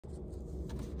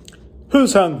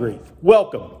Who's hungry?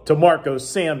 Welcome to Marco's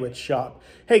Sandwich Shop.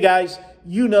 Hey guys,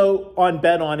 you know on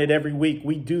Bet On It every week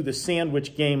we do the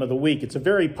sandwich game of the week. It's a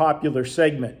very popular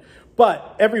segment.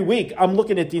 But every week I'm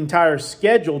looking at the entire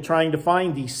schedule trying to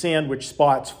find these sandwich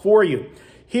spots for you.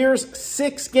 Here's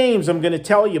 6 games I'm going to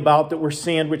tell you about that were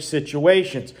sandwich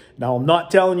situations. Now, I'm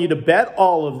not telling you to bet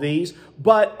all of these,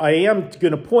 but I am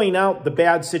going to point out the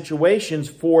bad situations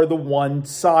for the one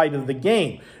side of the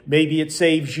game. Maybe it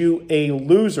saves you a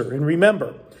loser. And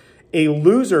remember, a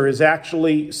loser is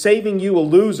actually, saving you a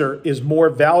loser is more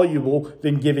valuable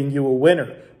than giving you a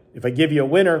winner. If I give you a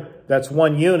winner, that's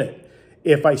 1 unit.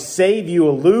 If I save you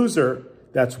a loser,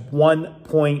 that's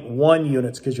 1.1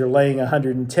 units because you're laying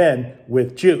 110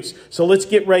 with juice. So let's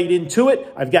get right into it.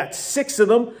 I've got 6 of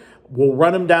them. We'll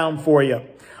run them down for you.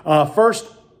 First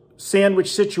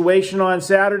sandwich situation on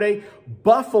Saturday,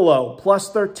 Buffalo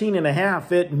plus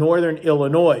 13.5 at Northern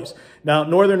Illinois. Now,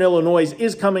 Northern Illinois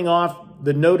is coming off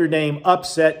the Notre Dame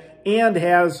upset and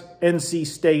has NC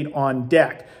State on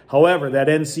deck. However, that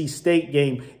NC State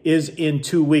game is in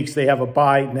 2 weeks. They have a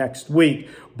bye next week.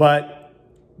 But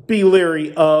be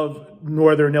leery of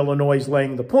Northern Illinois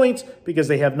laying the points because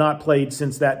they have not played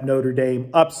since that Notre Dame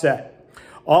upset.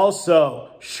 Also,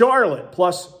 Charlotte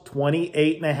plus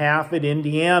 28.5 at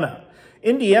Indiana.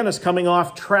 Indiana's coming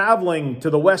off traveling to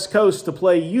the West Coast to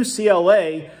play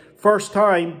UCLA, first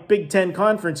time Big Ten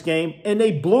Conference game, and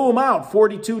they blew them out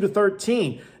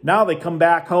 42-13. Now they come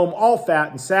back home all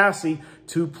fat and sassy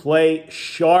to play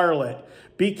Charlotte.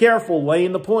 Be careful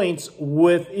laying the points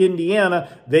with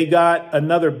Indiana. They got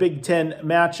another Big Ten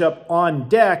matchup on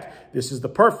deck. This is the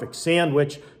perfect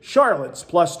sandwich. Charlotte's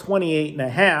plus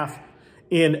 28.5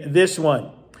 in this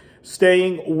one.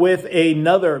 Staying with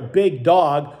another big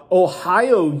dog,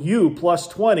 Ohio U plus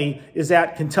 20 is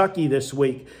at Kentucky this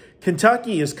week.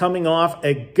 Kentucky is coming off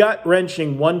a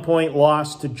gut-wrenching 1-point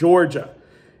loss to Georgia.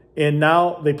 And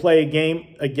now they play a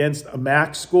game against a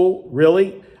MAC school.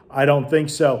 Really? I don't think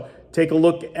so. Take a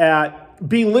look at,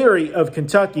 be leery of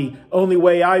Kentucky. Only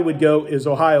way I would go is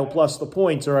Ohio plus the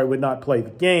points, or I would not play the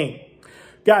game.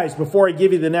 Guys, before I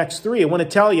give you the next 3, I want to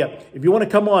tell you, if you want to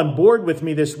come on board with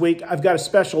me this week, I've got a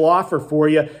special offer for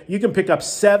you. You can pick up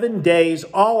 7 days,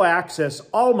 all access,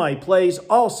 all my plays,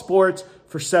 all sports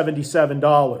for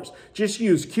 $77. Just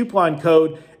use coupon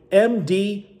code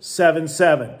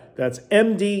MD77. That's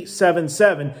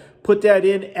MD77. Put that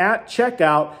in at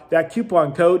checkout, that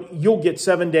coupon code, you'll get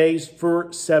 7 days for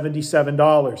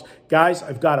 $77. Guys,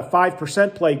 I've got a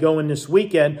 5% play going this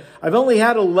weekend. I've only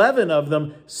had 11 of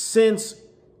them since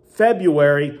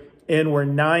February, and we're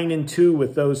 9-2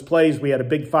 with those plays. We had a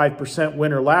big 5%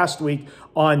 winner last week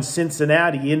on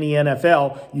Cincinnati in the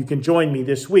NFL. You can join me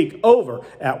this week over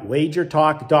at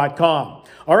WagerTalk.com.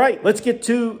 All right, let's get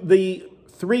to the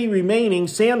 3 remaining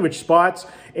sandwich spots.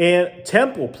 And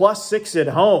Temple plus 6 at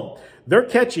home. They're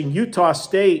catching Utah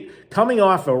State coming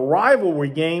off a rivalry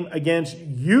game against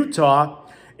Utah.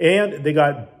 And they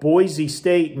got Boise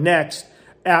State next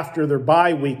after their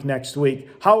bye week next week.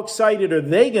 How excited are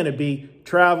they going to be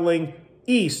traveling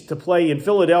east to play in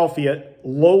Philadelphia?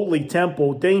 Lowly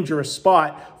Temple, dangerous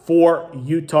spot for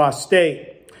Utah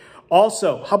State.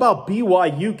 Also, how about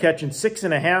BYU catching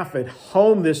 6.5 at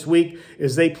home this week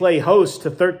as they play host to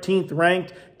 13th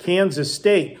ranked Kansas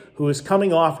State, who is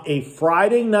coming off a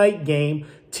Friday night game,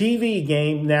 TV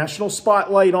game, national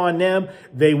spotlight on them.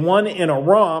 They won in a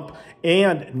romp,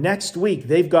 and next week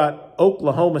they've got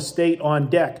Oklahoma State on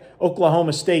deck.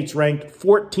 Oklahoma State's ranked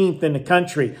 14th in the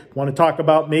country. Want to talk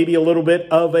about maybe a little bit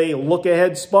of a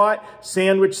look-ahead spot,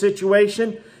 sandwich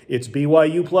situation? It's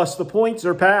BYU plus the points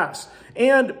or pass.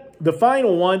 And the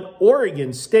final one,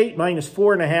 Oregon State minus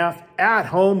 4.5 at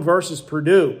home versus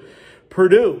Purdue.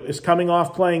 Purdue is coming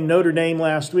off playing Notre Dame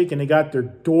last week, and they got their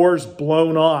doors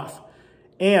blown off.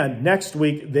 And next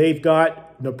week, they've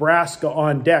got Nebraska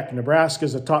on deck. Nebraska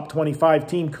is a top 25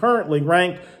 team, currently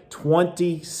ranked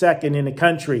 22nd in the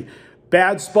country.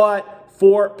 Bad spot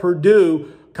for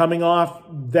Purdue coming off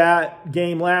that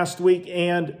game last week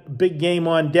and big game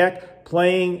on deck,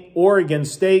 playing Oregon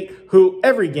State, who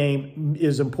every game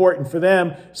is important for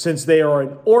them since they are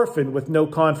an orphan with no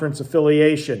conference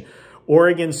affiliation.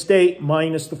 Oregon State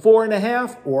minus the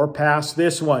 4.5 or pass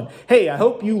this one. Hey, I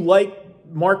hope you like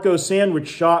Marco's Sandwich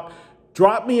Shop.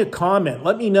 Drop me a comment.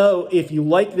 Let me know if you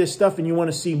like this stuff and you want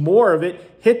to see more of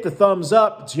it. Hit the thumbs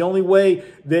up. It's the only way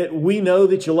that we know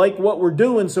that you like what we're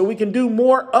doing so we can do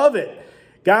more of it.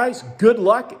 Guys, good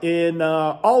luck in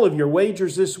all of your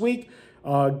wagers this week.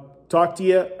 Talk to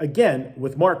you again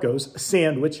with Marco's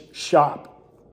Sandwich Shop.